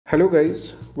Hello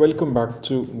guys, welcome back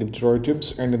to Detroit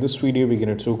Tips, and in this video we're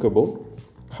going to talk about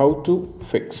how to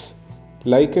fix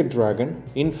Like a Dragon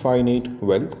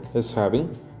InfiniteWealth is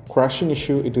having crashing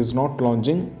issue. It is not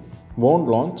launching, won't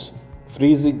launch,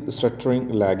 freezing, stuttering,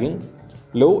 lagging,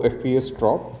 low FPS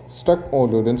drop, stuck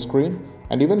on loading screen,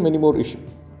 and even many more issues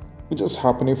which is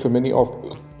happening for many of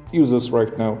the users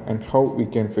right now, and how we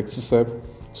can fix this up.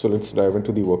 So let's dive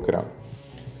into the workaround.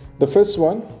 The first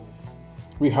one,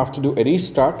 we have to do a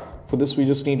restart. For this we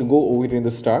just need to go over here in the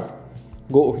start,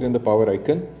 go over here in the power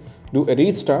icon, do a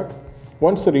restart.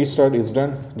 Once the restart is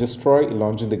done, just try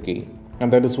launching the game,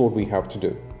 and that is what we have to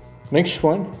do. Next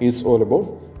one is all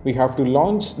about, we have to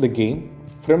launch the game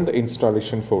from the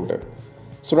installation folder.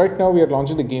 So right now we are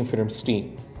launching the game from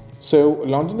Steam. So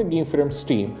launching the game from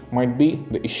Steam might be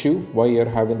the issue why you are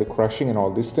having the crashing and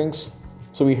all these things.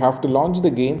 So we have to launch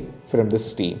the game from the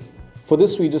Steam. For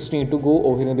this we just need to go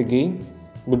over here in the game,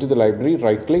 go to the library,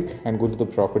 right click and go to the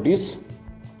properties,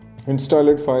 install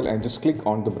it file, and just click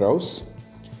on the browse.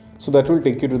 So that will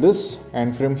take you to this,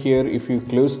 and from here if you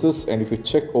close this and if you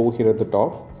check over here at the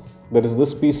top, there is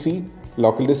this PC,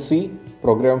 local disk C,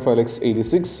 program file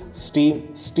x86,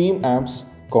 Steam apps,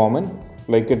 common,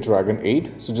 Like a Dragon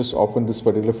 8. So just open this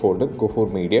particular folder, go for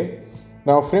media.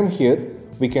 Now from here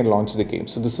we can launch the game.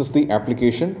 So this is the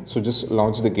application, so just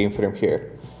launch the game from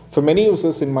here. For many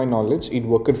users, in my knowledge, it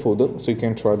worked for them, so you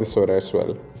can try this out as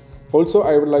well. Also,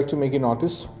 I would like to make you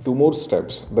notice two more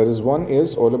steps. That is, one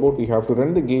is all about we have to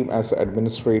run the game as an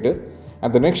administrator,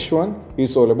 and the next one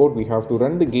is all about we have to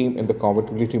run the game in the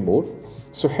compatibility mode.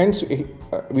 So hence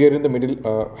we are in the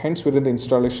middle, hence we're in the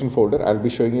installation folder. I'll be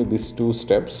showing you these two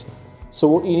steps. So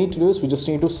what you need to do is we just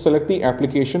need to select the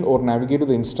application or navigate to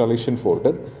the installation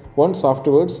folder. Once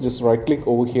afterwards, just right click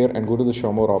over here and go to the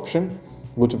show more option,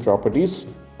 go to properties,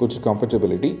 go to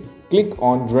compatibility, click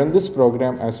on run this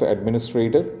program as an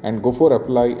administrator and go for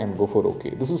apply and go for OK.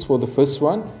 This is for the first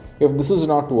one. If this is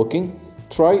not working,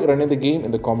 try running the game in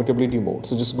the compatibility mode.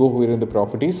 So just go here in the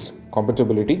properties,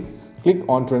 compatibility, click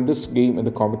on run this game in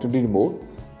the compatibility mode.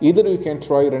 Either you can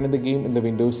try running the game in the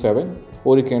Windows 7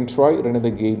 or you can try running the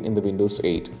game in the Windows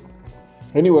 8.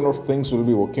 Any one of things will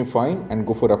be working fine, and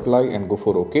go for apply and go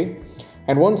for OK.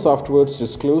 And once afterwards,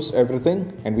 just close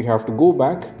everything and we have to go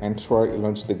back and try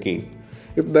launch the game.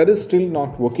 If that is still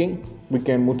not working, we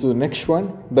can move to the next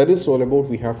one. That is all about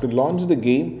we have to launch the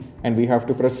game and we have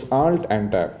to press Alt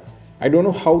and Tab. I don't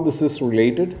know how this is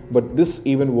related, but this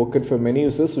even worked for many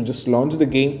users. So just launch the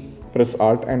game, press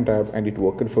Alt and Tab, and it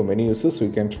worked for many users. So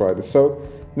you can try this out.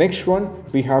 Next one,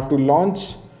 we have to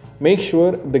launch. Make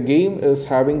sure the game is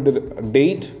having the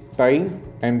date, time,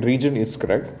 and region is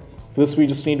correct. For this we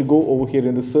just need to go over here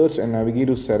in the search and navigate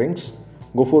to settings,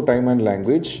 go for time and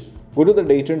language, go to the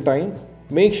date and time,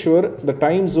 make sure the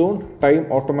time zone,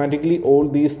 time, automatically all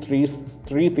these three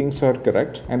things are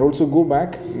correct, and also go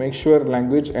back, make sure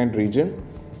language and region.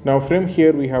 Now from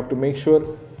here we have to make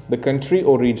sure the country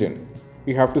or region,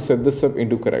 you have to set this up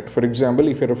into correct. For example,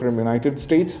 if you're from United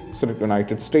States, select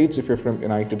United States. If you're from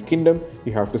United Kingdom,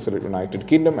 you have to select United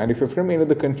Kingdom, and if you're from any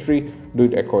other country, do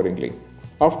it accordingly.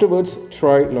 Afterwards,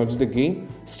 try launch the game.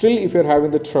 Still, if you're having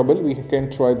the trouble, we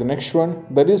can try the next one.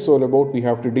 That is all about we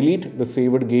have to delete the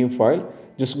saved game file.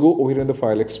 Just go over here in the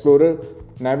file explorer,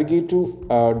 navigate to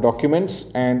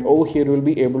documents, and over here you will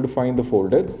be able to find the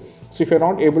folder. So if you're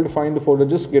not able to find the folder,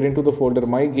 just get into the folder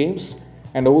My Games,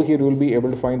 and over here you will be able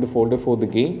to find the folder for the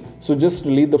game. So just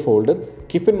delete the folder.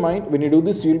 Keep in mind, when you do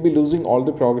this, you will be losing all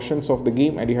the progressions of the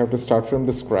game and you have to start from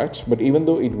the scratch. But even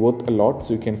though it worth a lot,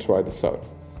 so you can try this out.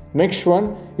 Next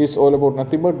one is all about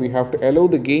nothing but we have to allow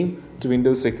the game to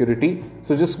Windows security.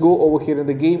 So just go over here in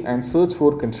the game and search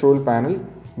for control panel,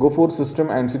 go for system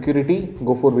and security,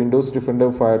 go for Windows Defender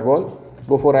Firewall,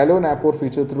 go for allow an app or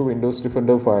feature through Windows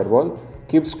Defender Firewall.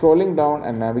 Keep scrolling down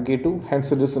and navigate to,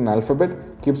 hence it is an alphabet,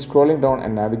 keep scrolling down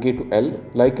and navigate to L.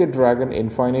 Like a Dragon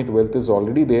InfiniteWealth is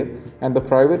already there, and the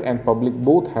private and public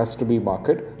both has to be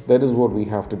marked. That is what we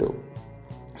have to do.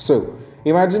 So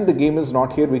imagine the game is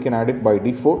not here, we can add it by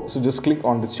default. So just click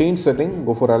on the change setting,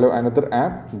 go for allow another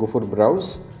app, go for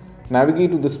browse,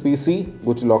 navigate to this PC,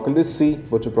 go to local disk C,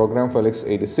 go to program file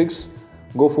x86,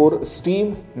 go for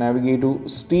Steam, navigate to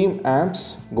Steam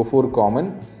apps, go for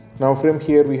common. Now from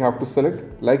here we have to select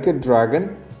Like a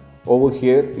Dragon. Over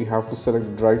here we have to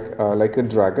select Like a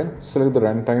Dragon, select the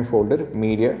runtime folder,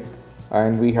 media,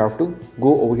 and we have to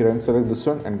go over here and select this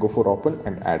one and go for open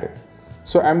and add it.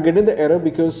 So I'm getting the error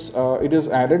because it is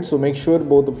added. So make sure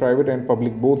both the private and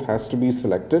public both has to be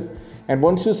selected. And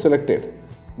once you select it,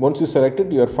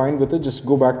 you are fine with it. Just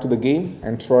go back to the game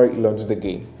and try launch the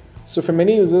game. So for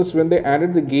many users, when they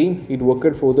added the game, it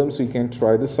worked for them. So you can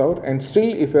try this out. And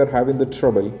still, if you are having the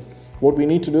trouble, what we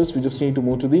need to do is we just need to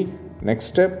move to the next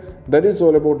step. That is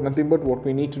all about nothing but what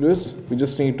we need to do is we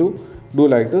just need to do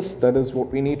like this. That is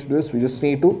what we need to do is we just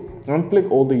need to unplug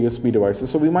all the USB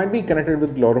devices. So we might be connected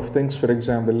with a lot of things. For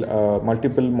example,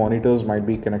 multiple monitors might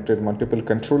be connected, multiple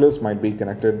controllers might be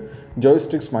connected,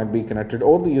 joysticks might be connected,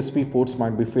 or the USB ports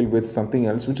might be filled with something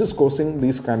else which is causing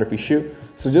this kind of issue.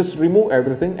 So just remove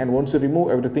everything, and once you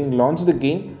remove everything, launch the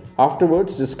game.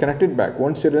 Afterwards, just connect it back.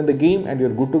 Once you're in the game and you're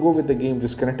good to go with the game,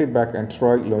 just connect it back and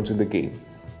try launching the game.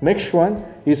 Next one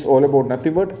is all about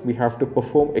nothing but we have to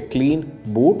perform a clean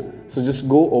boot. So just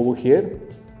go over here.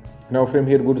 Now from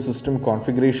here, go to system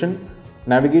configuration,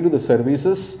 navigate to the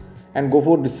services and go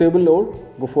for disable all,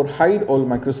 go for hide all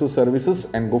Microsoft services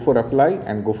and go for apply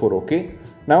and go for OK.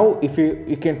 Now if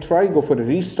you can try go for a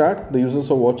restart. The users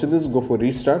who are watching this, go for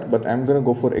restart, but I'm going to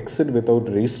go for exit without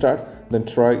restart, then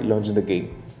try launching the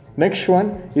game. Next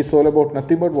one is all about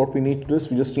nothing but what we need to do is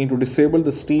we just need to disable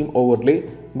the Steam overlay.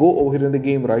 Go over here in the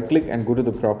game, right click and go to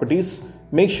the properties.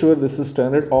 Make sure this is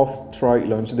turned off, try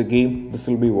launch the game. This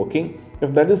will be working.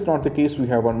 If that is not the case, we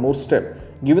have one more step.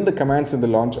 Given the commands in the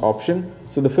launch option.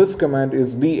 So the first command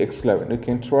is dx11. You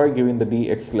can try giving the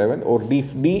dx11, or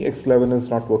if dx11 is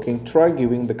not working, try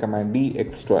giving the command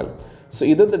dx12. So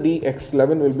either the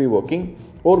dx11 will be working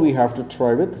or we have to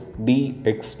try with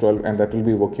dx12 and that will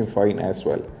be working fine as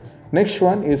well. Next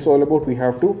one is all about we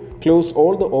have to close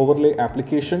all the overlay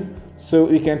application. So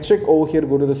you can check over here,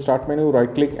 go to the start menu,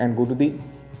 right click and go to the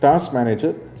task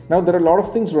manager. Now there are a lot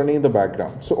of things running in the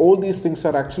background. So all these things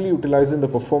are actually utilizing the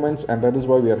performance, and that is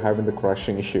why we are having the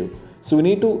crashing issue. So we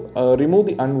need to remove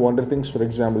the unwanted things. For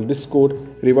example, Discord,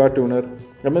 Riva Tuner,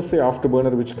 MSA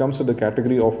Afterburner, which comes to the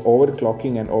category of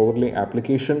overclocking and overlay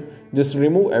application. Just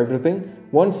remove everything.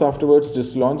 Once afterwards,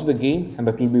 just launch the game and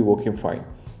that will be working fine.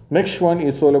 Next one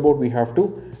is all about we have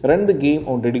to run the game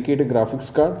on dedicated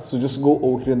graphics card. So just go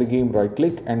over here in the game, right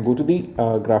click and go to the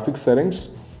graphics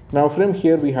settings. Now from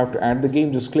here we have to add the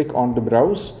game. Just click on the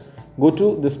browse, go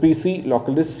to this PC,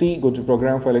 local disk C, go to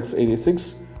program file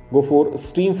x86, go for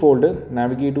Steam folder,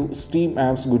 navigate to Steam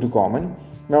apps, go to common.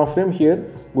 Now from here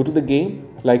go to the game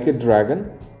Like a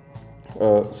Dragon.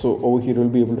 So over here you'll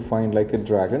be able to find Like a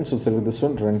Dragon. So select this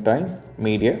one, runtime,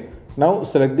 media. Now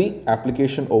select the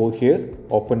application over here,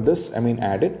 open this,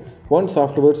 add it. Once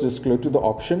afterwards, just click to the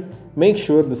option. Make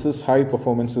sure this is high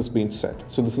performance has been set.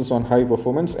 So this is on high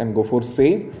performance and go for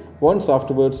save. Once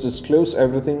afterwards, just close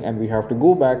everything and we have to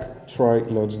go back, try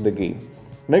launch the game.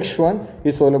 Next one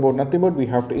is all about nothing but we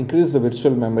have to increase the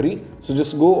virtual memory. So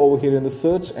just go over here in the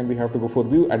search and we have to go for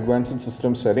view advanced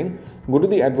system setting. Go to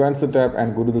the advanced tab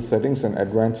and go to the settings and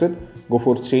advance it. Go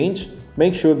for change.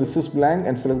 Make sure this is blank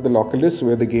and select the local disk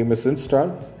where the game is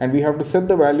installed. And we have to set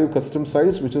the value custom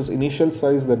size, which is initial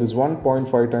size, that is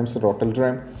 1.5 times the total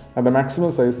RAM, and the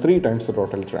maximum size 3 times the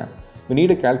total RAM. We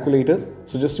need a calculator,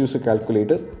 so just use a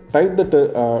calculator. Type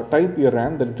your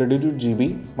RAM, that is 32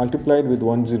 GB, multiplied with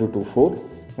 1024,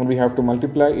 and we have to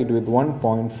multiply it with we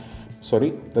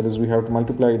have to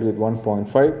multiply it with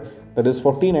 1.5, that is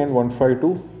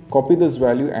 49152. Copy this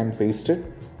value and paste it.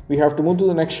 We have to move to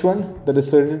the next one, that is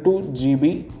 32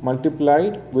 GB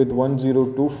multiplied with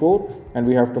 1024, and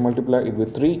we have to multiply it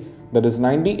with 3, that is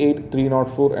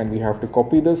 98304, and we have to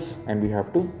copy this and we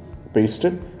have to paste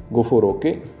it. Go for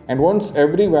OK. And once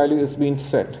every value is being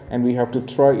set, and we have to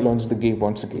try launch the game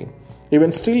once again.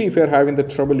 Even still, if you are having the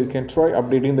trouble, you can try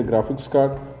updating the graphics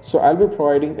card. So I'll be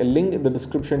providing a link in the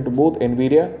description to both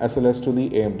NVIDIA as well as to the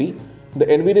AMD. The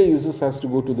NVIDIA users has to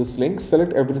go to this link,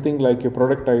 select everything like your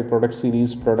product type, product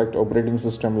series, product, operating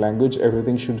system, language,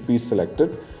 everything should be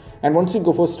selected. And once you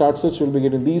go for start search, you'll be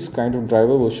getting these kind of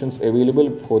driver versions available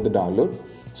for the download.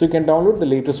 So you can download the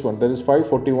latest one, that is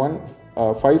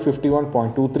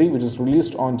 551.23, which is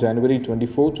released on January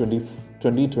 24,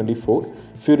 2024.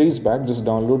 Few days back, just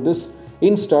download this,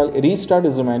 install, restart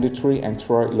is a mandatory and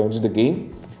try launch the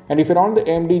game. And if you're on the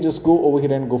AMD, just go over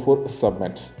here and go for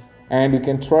submit. And you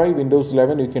can try Windows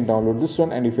 11, you can download this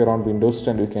one, and if you're on Windows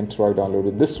 10, you can try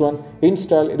downloading this one.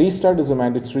 Install, restart is a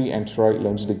mandatory and try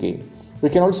launch the game. We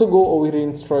can also go over here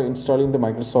and try installing the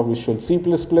Microsoft Visual C++.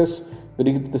 But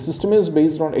if the system is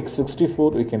based on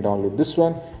x64, we can download this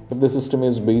one. If the system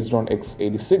is based on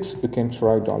x86, you can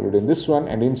try downloading this one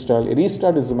and install.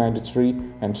 Restart is a mandatory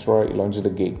and try launch the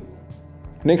game.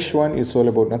 Next one is all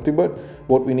about nothing but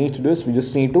what we need to do is we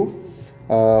just need to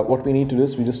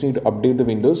update the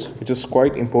Windows, which is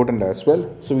quite important as well.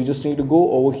 So we just need to go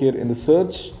over here in the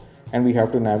search and we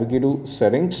have to navigate to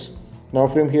settings. Now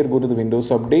from here, go to the Windows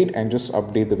update and just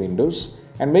update the Windows.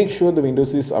 and make sure the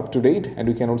Windows is up to date, and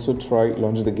you can also try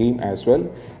launch the game as well.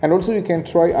 And also you can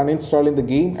try uninstalling the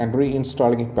game and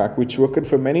reinstalling it back, which worked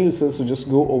for many users. So just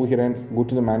go over here and go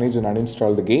to the manage and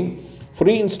uninstall the game. For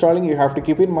reinstalling, you have to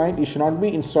keep in mind you should not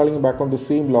be installing it back on the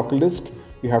same local disk.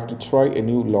 You have to try a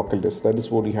new local disk. That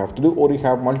is what you have to do. Or you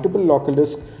have multiple local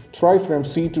disks, try from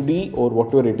C to D or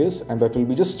whatever it is, and that will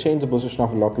be just change the position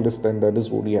of a local disk. Then that is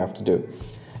what you have to do.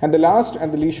 And the last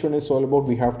and the least one is all about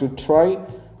we have to try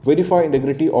verify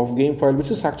integrity of game file, which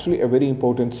is actually a very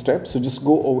important step. So just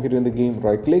go over here in the game,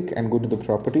 right click and go to the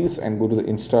properties and go to the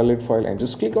installed file and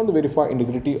just click on the verify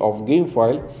integrity of game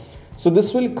file. So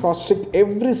this will cross check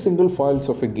every single files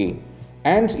of a game,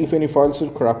 and if any files are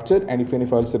corrupted and if any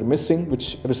files are missing,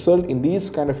 which result in these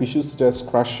kind of issues such as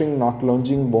crashing, not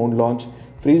launching, won't launch,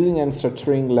 freezing and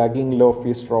stuttering, lagging, low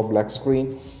FPS drop, black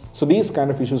screen. So these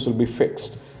kind of issues will be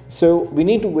fixed. So we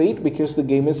need to wait because the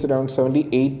game is around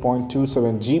 78.27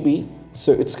 GB.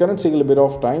 So it's going to take a little bit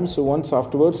of time. So once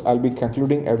afterwards, I'll be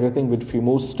concluding everything with few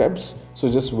more steps. So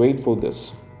just wait for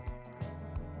this.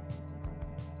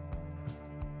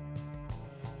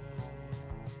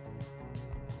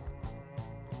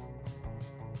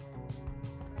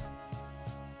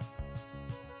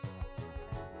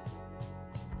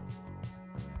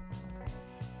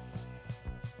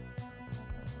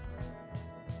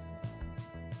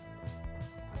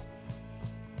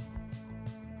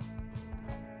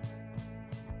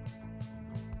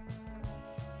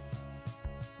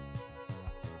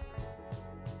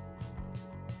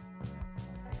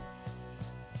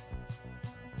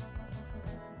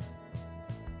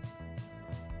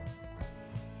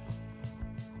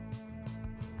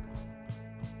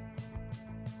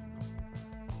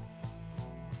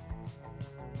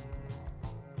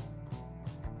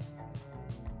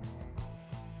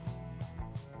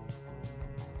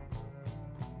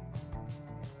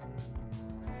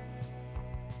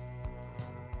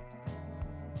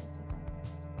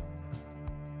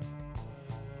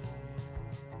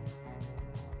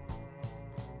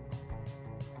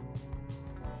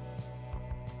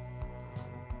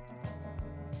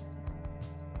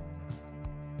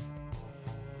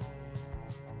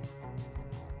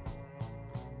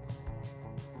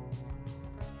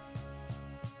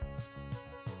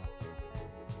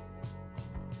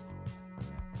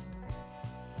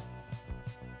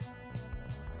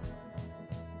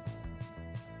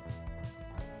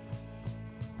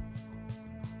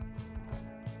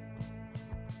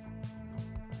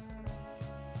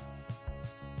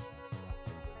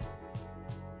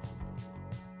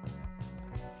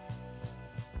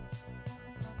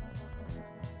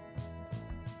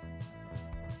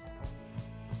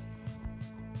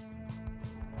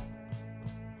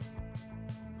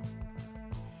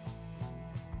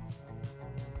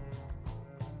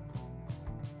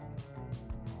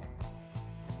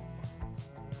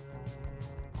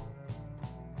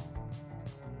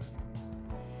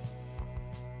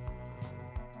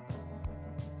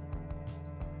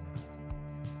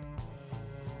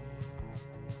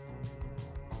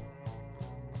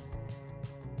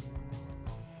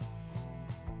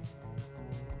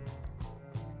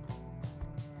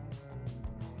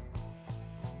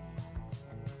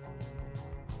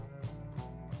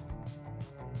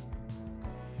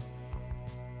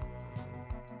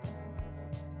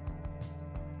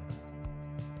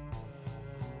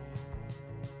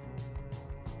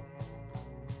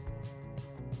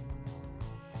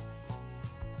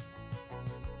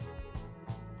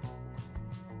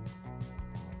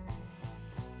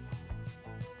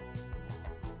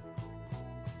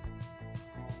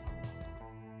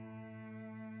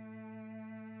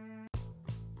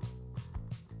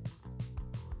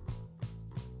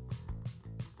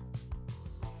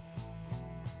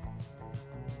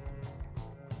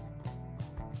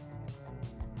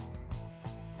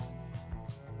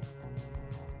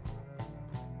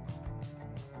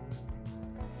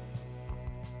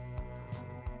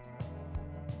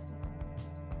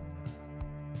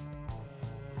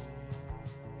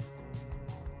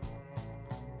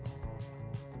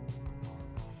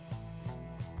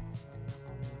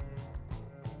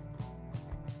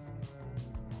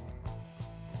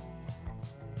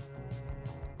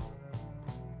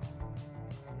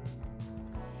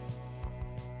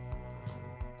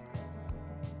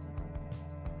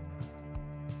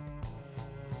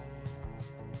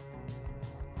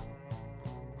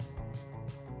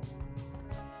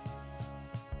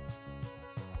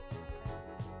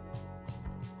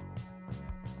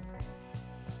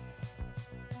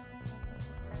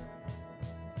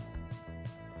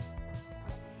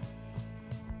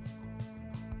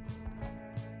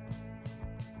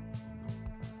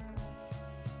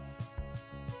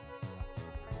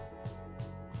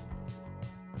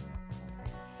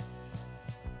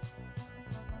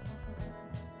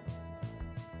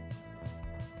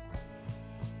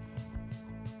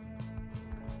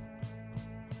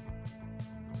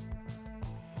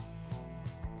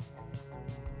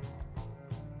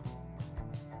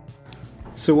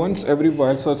 So once every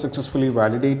files are successfully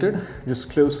validated, just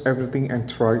close everything and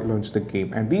try launch the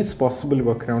game. And these possible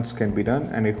workarounds can be done,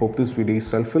 and I hope this video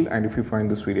is helpful. And if you find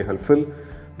this video helpful,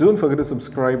 don't forget to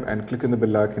subscribe and click on the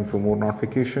bell icon for more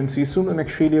notifications. See you soon in the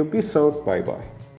next video. Peace out. Bye bye.